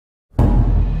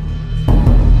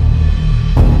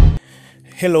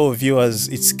Hello viewers,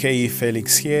 it's KAY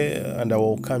Felix here and I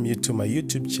welcome you to my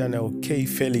YouTube channel KAY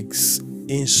Felix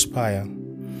Inspire.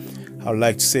 I would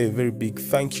like to say a very big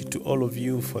thank you to all of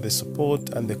you for the support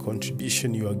and the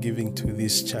contribution you are giving to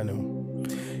this channel.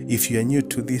 If you are new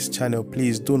to this channel,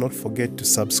 please do not forget to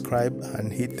subscribe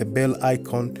and hit the bell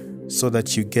icon so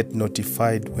that you get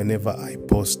notified whenever I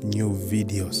post new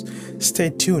videos.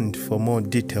 Stay tuned for more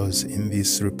details in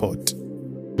this report.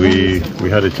 We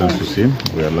had a chance to see him.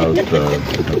 We allowed to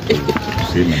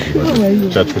see him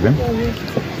and chat with him.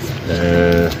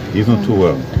 He's not too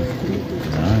well.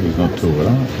 He's not too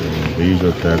well. The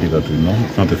usual Tayali that we know.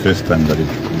 It's not the first time that he's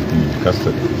in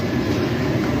custody.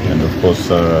 And of course,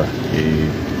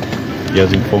 he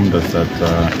has informed us that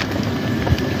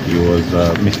he was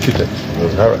mistreated, he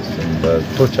was harassed and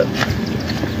tortured.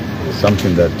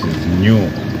 Something that is new,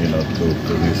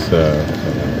 to this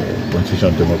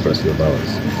constitutional democracy of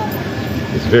ours.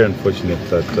 It's very unfortunate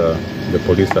that the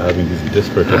police are having these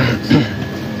desperate efforts,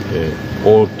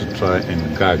 all to try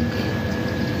and gag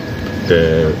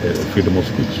freedom of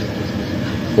speech.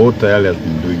 All Tayali has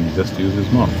been doing is just to use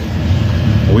his mouth.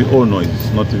 We all know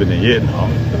it's not even a year now,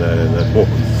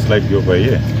 it's slightly over a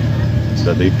year,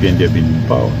 that the UPND have been in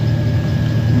power.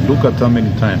 Look at how many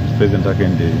times President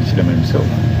HH himself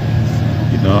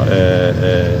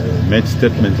made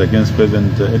statements against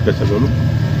President HH UPND.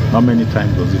 How many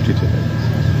times was he treated like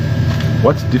this?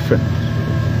 What's different,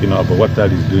 about what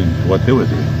Tayali is doing, what they were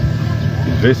doing?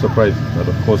 It's very surprising. But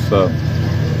of course,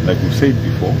 like we said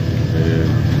before,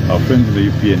 our friends in the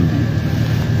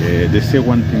UPND, they say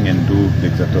one thing and do the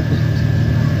exact opposite.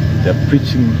 They're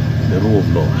preaching the rule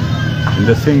of law. And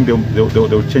they're saying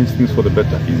they'll change things for the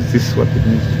better. Is this what it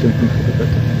means to change things for the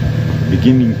better?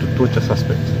 Beginning to torture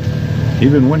suspects.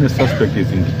 Even when a suspect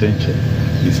is in detention,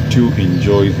 he still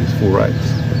enjoys his full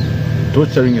rights.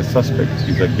 Torturing a suspect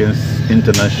is against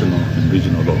international and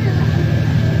regional law.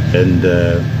 And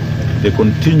the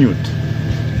continued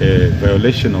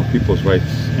violation of people's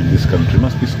rights in this country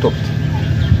must be stopped.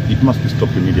 It must be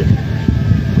stopped immediately.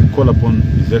 We call upon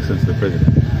His Excellency the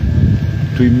President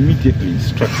to immediately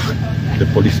instruct the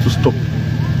police to stop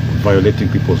violating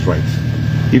people's rights,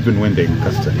 even when they're in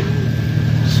custody.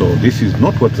 So this is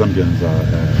not what Zambians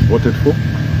voted for.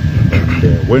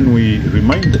 And when we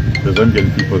remind the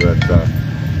Zambian people that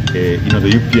the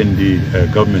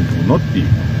UPND government will not be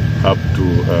up to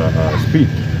speed,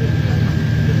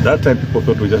 that time people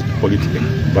thought we were just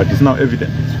politicking. But it's now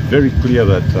evident. It's very clear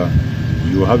that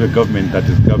you have a government that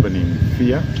is governing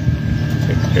fear,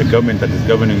 a government that is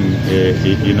governing,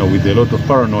 with a lot of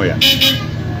paranoia.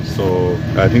 So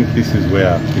I think this is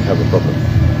where we have a problem.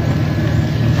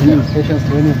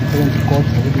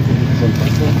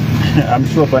 I'm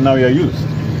sure by now you are used.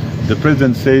 The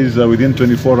president says within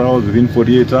 24 hours, within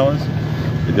 48 hours.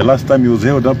 The last time he was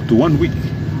held up to 1 week.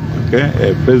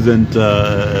 Okay, President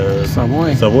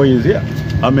Savoy is here.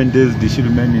 How many days did she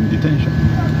remain in detention?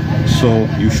 So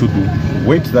you should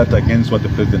weight that against what the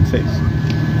president says.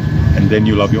 And then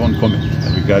you'll have your own comment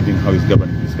regarding how he's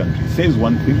governing this country. He says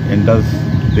one thing and does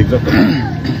the exact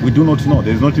opposite. We do not know.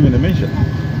 There's not even a mention.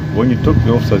 When you talk to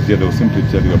the officers here, they'll simply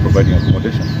tell you are providing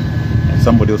accommodation and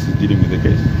somebody else is dealing with the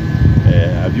case.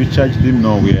 Have you charged him?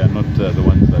 No, we are not the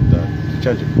ones that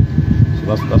charge him.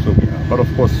 So that's what we are. But of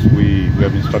course, we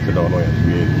have instructed our lawyers.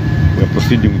 We are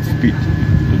proceeding with speed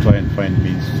to try and find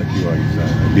means to secure his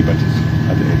liberties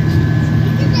at the latest.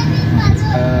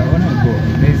 When I go,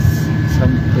 there's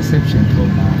some perception from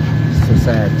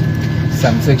society,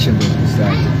 some sections of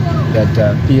society, that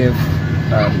PF,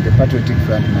 the Patriotic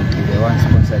Front, might be the one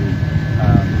sponsoring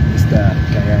Mr.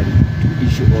 Tayali to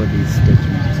issue all these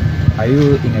statements. Are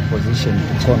you in a position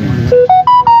to comment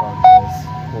about this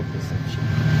whole perception?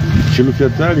 Chilufya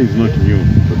Tayali is not new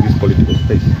to this political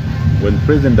space. When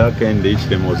President HH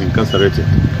was incarcerated,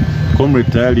 Comrade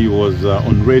Tayali was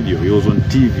on radio, he was on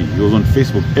TV, he was on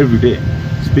Facebook every day,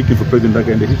 speaking for President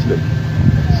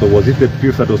HH. So was it the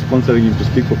PF that was sponsoring him to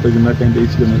speak for President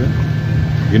HH?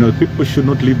 People should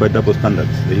not live by double standards.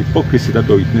 The hypocrisy that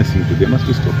we're witnessing today must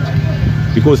be stopped.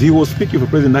 Because he was speaking for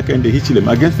President HH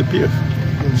against the PF.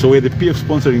 So we're the PF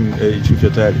sponsoring Chilufya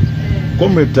Tayali.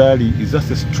 Comrade Tayali is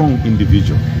just a strong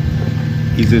individual.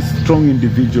 He's a strong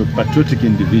individual, patriotic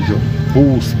individual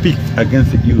who speaks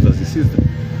against the ills as he sees them.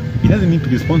 He doesn't need to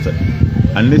be sponsored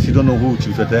unless you don't know who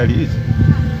Chilufya Tayali is.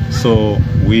 So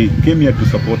we came here to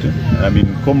support him. I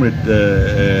mean, Comrade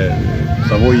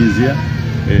Savoy is here.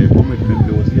 Comrade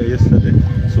Membe was here yesterday.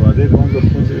 So are they the ones who are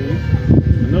sponsoring him?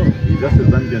 No, he's just a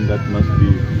Zambian that must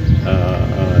be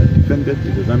defended.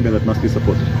 He's a Zambian that must be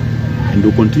supported. And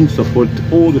we'll continue to support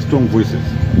all the strong voices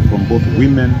from both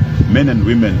women, men and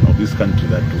women of this country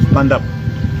that to stand up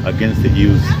against the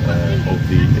use of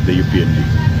the UPND.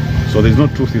 So there's no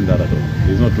truth in that at all.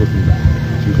 There's no truth in that.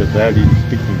 Chilufya Tayali is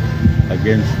speaking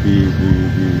against the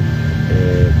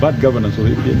bad governance of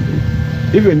the UPND.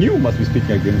 Even you must be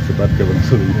speaking against the bad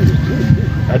governance of the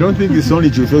UPND. I don't think it's only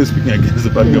Chilufya who is speaking against the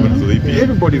bad governance of the UPND.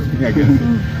 Everybody is speaking against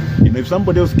it. You know, if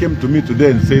somebody else came to me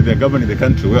today and said they're governing the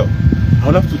country well, I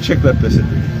would have to check that person.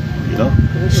 You know,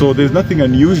 so there's nothing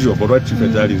unusual about what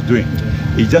Chilufya Tayali is doing.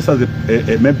 He just has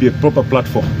maybe a proper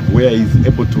platform where he's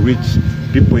able to reach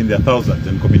people in their thousands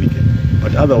and communicate.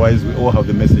 But otherwise, we all have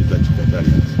the message that Chilufya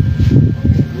Tayali has.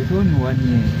 With only 1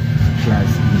 year plus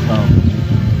in power,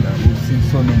 we've seen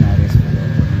so many arrests for the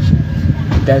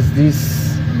opposition. Does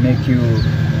this make you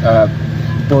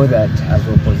bothered as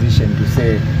opposition to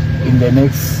say in the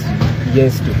next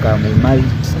years to come, we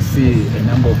might see a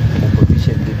number of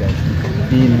opposition leaders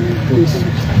being put to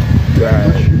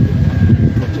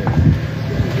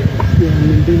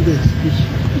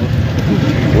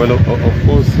well, of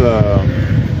course,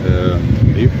 the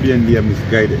UPND are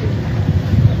misguided.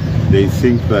 They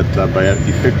think that by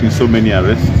effecting so many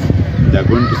arrests, they are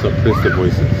going to suppress the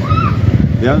voices.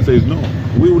 The answer is no.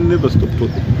 We will never stop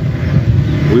talking.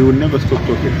 We will never stop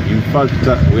talking. In fact,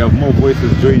 we have more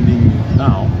voices joining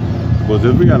now because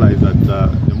they realize that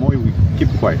the more we keep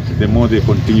quiet, the more they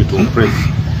continue to oppress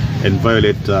and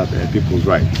violate people's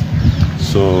rights.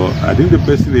 So I think the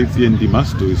best thing the UPND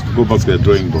must do is to go back to their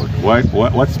drawing board.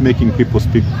 What's making people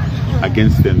speak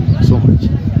against them so much?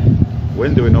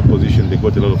 When they were in opposition, they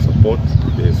got a lot of support,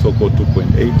 the so-called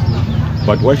 2.8.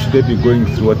 But why should they be going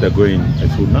through what they're going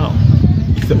through now?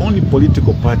 It's the only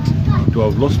political party to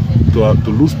have lost, to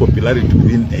lose popularity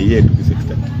within a year to this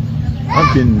extent.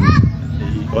 I've been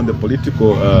on the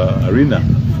political arena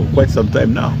for quite some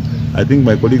time now. I think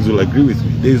my colleagues will agree with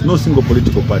me. There is no single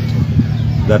political party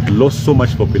that lost so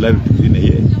much popularity within a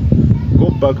year. Go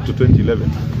back to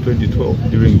 2011, 2012,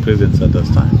 during President Sata's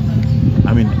time.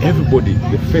 I mean, everybody,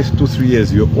 the first 2-3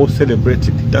 years, you're all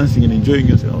celebrating, dancing and enjoying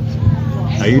yourselves.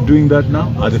 Are you doing that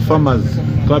now? Are the farmers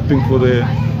clapping for the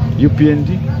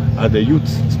UPND? Are the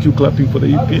youths still clapping for the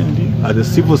UPND? Are the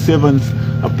civil servants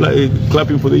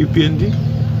clapping for the UPND?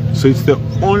 So it's the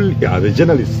only, the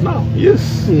journalists now. Yes,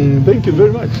 thank you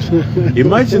very much.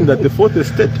 Imagine that the fourth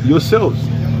estate, yourselves,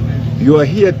 you are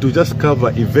here to just cover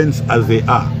events as they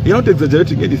are. You're not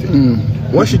exaggerating anything.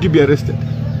 Why should you be arrested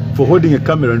for holding a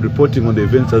camera and reporting on the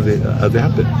events as they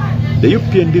happen? The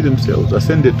UPND themselves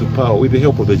ascended to power with the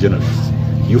help of the journalists.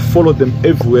 You followed them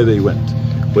everywhere they went.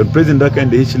 When President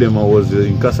HH was in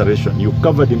incarceration, you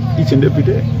covered him each and every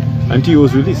day until he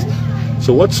was released.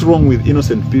 So what's wrong with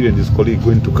Innocent Piri and his colleague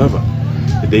going to cover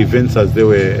the events as they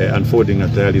were unfolding at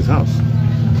Tayali's house?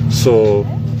 So,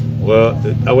 well,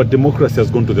 our democracy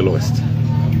has gone to the lowest.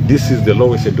 This is the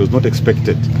lowest. It was not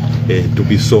expected to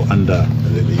be so under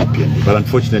the UPND. But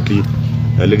unfortunately,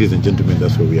 ladies and gentlemen,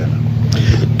 that's where we are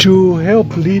now. To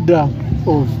help leader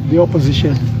of the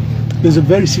opposition, there's a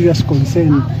very serious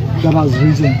concern that has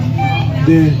risen.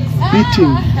 The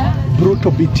beating,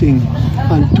 brutal beating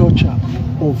and torture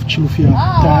of Chilufya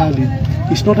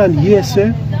Tayali. It's not an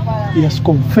hearsay, he has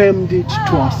confirmed it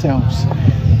to ourselves.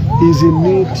 He's in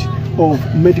need of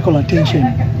medical attention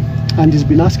and he's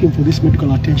been asking for this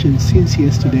medical attention since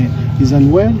yesterday. He's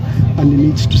unwell and he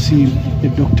needs to see a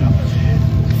doctor.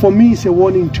 For me, it's a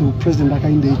warning to President HH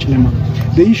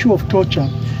UPND. The issue of torture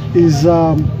is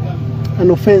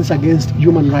an offense against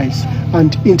human rights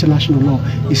and international law.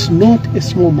 It's not a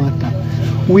small matter.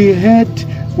 We heard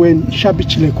when Shabi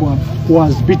Chilekwa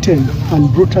was beaten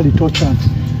and brutally tortured,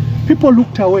 people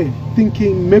looked away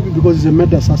thinking maybe because he's a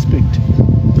murder suspect.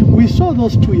 We saw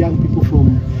those 2 young people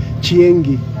from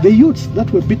Chiengi, the youths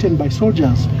that were beaten by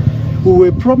soldiers, who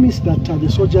were promised that the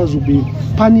soldiers would be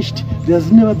punished.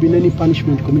 There's never been any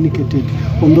punishment communicated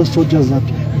on those soldiers that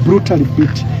brutally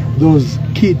beat those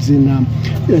kids in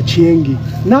Chiengi.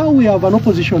 Now we have an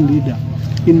opposition leader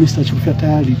in Mr. Chilufya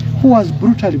Tayali who was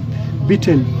brutally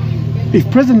beaten. If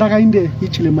President HH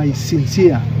UPND is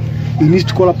sincere, he needs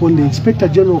to call upon the Inspector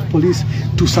General of Police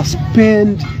to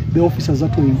suspend the officers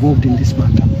that were involved in this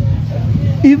matter.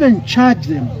 Even charge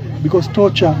them, because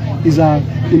torture is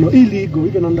illegal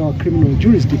even under our criminal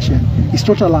jurisdiction. It's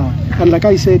not allowed. And like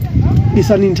I said, it's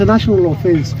an international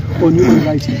offense on human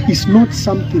rights. It's not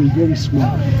something very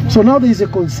small. So now there is a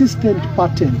consistent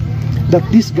pattern that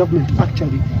this government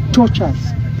actually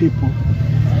tortures people.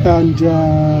 And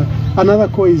another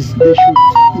call is they should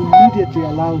immediately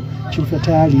allow Chilufya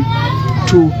Tayali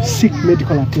to seek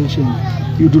medical attention.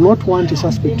 You do not want a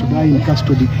suspect to die in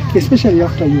custody, especially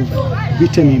after you've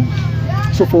beaten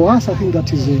him. So for us, I think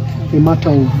that is a matter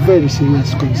of very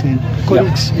serious concern.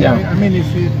 Colleagues, I mean,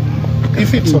 if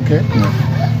If it's okay,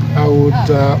 I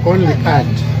would only add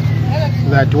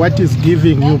that what is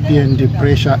giving UPND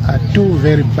pressure are two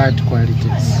very bad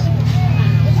qualities.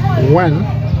 One,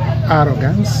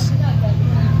 arrogance,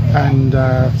 and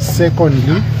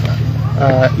secondly,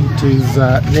 it is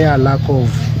their lack of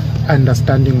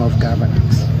understanding of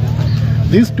governance.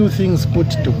 These two things put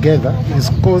together is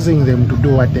causing them to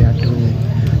do what they are doing.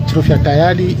 Chilufya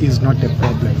Tayali is not a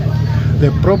problem.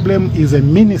 The problem is a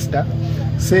minister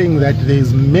saying that there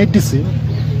is medicine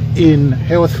in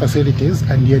health facilities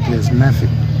and yet there's nothing.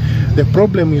 The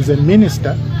problem is a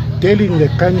minister telling the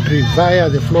country via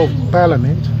the floor of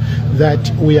parliament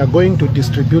that we are going to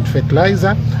distribute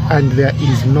fertilizer and there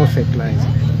is no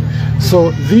fertilizer.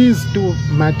 So these two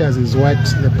matters is what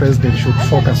the president should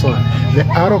focus on. The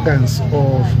arrogance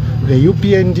of the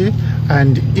UPND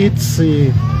and its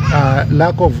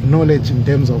lack of knowledge in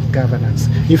terms of governance.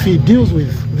 If he deals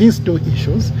with these two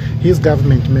issues, his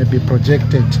government may be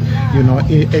projected, you know,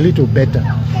 a little better.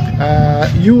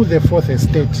 You, the fourth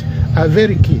estate, are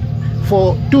very key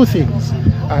for two things: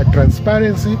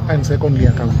 transparency and secondly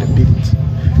accountability.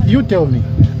 You tell me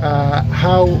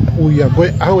how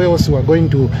else we are going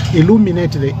to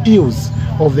illuminate the ills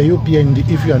of the UPND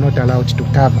if you are not allowed to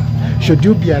cover. Should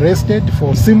you be arrested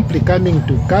for simply coming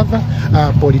to cover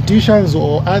politicians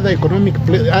or other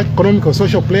economic or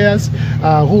social players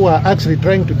who are actually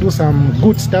trying to do some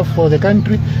good stuff for the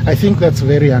country? I think that's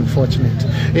very unfortunate.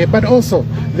 But also,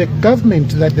 the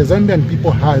government that the Zambian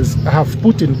people have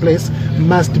put in place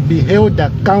must be held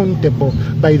accountable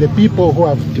by the people who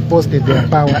have deposited their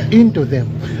power into them.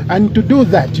 And to do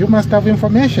that, you must have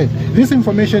information. This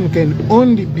information can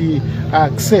only be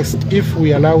accessed if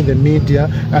we allow the media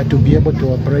to be able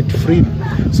to operate freely.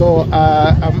 So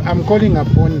I'm calling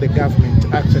upon the government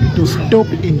actually to stop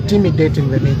intimidating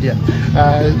the media.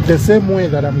 The same way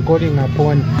that I'm calling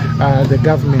upon the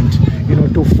government, you know,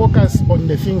 to focus on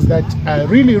the things that are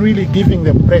really giving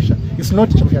them pressure. It's not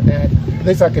Chilufya Tayali,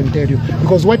 this I can tell you,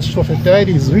 because what Chilufya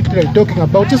Tayali is literally talking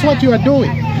about is what you are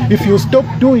doing. If you stop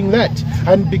doing that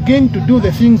and begin to do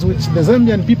the things which the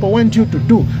Zambian people want you to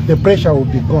do, the pressure will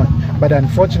be gone. But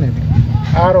unfortunately,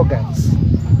 arrogance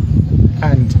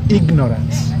and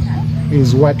ignorance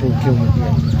is what will kill me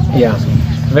here. Yeah,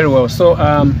 very well. So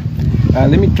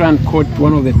let me try and quote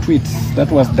one of the tweets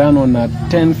that was done on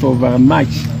 10th of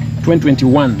March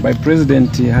 2021 by President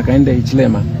HH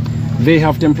UPND. They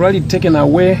have temporarily taken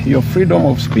away your freedom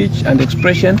of speech and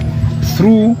expression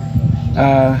through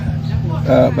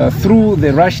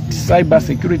the rushed cyber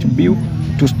security bill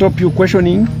to stop you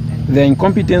questioning their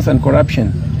incompetence and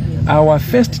corruption. Our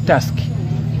first task,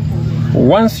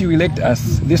 once you elect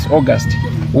us this August,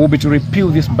 will be to repeal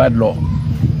this bad law.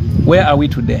 Where are we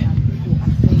today?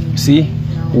 See,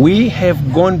 we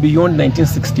have gone beyond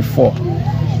 1964.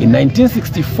 In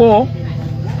 1964,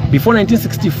 before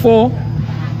 1964,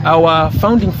 our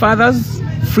founding fathers,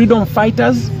 freedom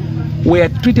fighters, were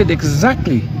treated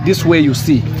exactly this way you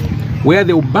see, where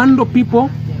they will bundle people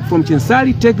from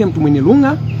Chinsari, take them to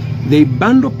Mwinilunga, they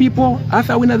bundle people,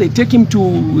 after winter they take him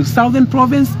to southern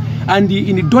province, and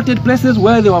in the dotted places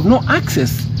where they have no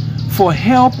access for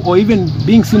help or even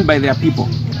being seen by their people.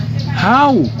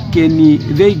 How can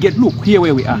they get, look, here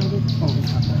where we are.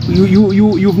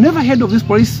 You've never heard of this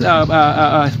police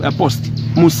post,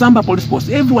 Musamba police post.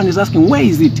 Everyone is asking, where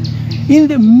is it? In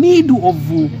the middle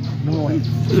of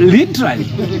literally,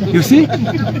 you see,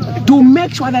 to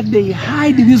make sure that they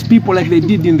hide these people like they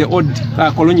did in the old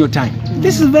colonial time.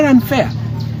 This is very unfair.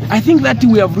 I think that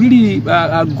we have really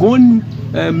gone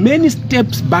many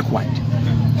steps backward.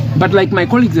 But like my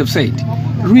colleagues have said,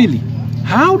 really,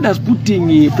 how does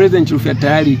putting President Chilufya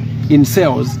Tayali in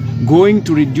cells going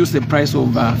to reduce the price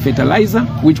of fertilizer,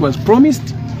 which was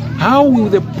promised? How will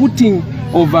the putting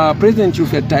of President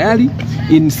Chilufya Tayali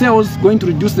in cells going to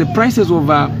reduce the prices of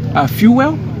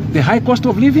fuel, the high cost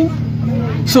of living?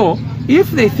 So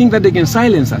if they think that they can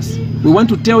silence us, we want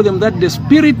to tell them that the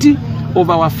spirit of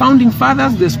our founding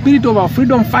fathers, the spirit of our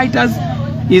freedom fighters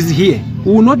is here.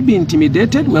 We will not be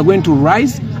intimidated. We are going to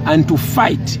rise and to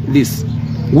fight this.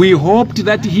 We hoped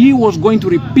that he was going to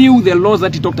repeal the laws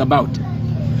that he talked about.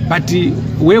 But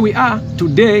where we are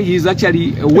today, he's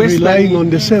actually relying on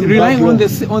the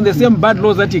same bad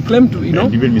laws that he claimed to, you know,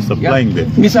 and even misapplying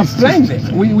them. Misapplying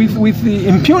them with the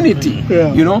impunity,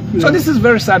 you know. Yeah. So this is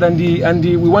very sad, and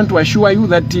we want to assure you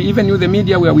that even you, the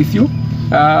media, we are with you.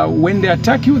 When they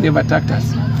attack you, they've attacked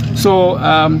us. So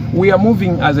we are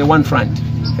moving as a one front.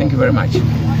 Thank you very much.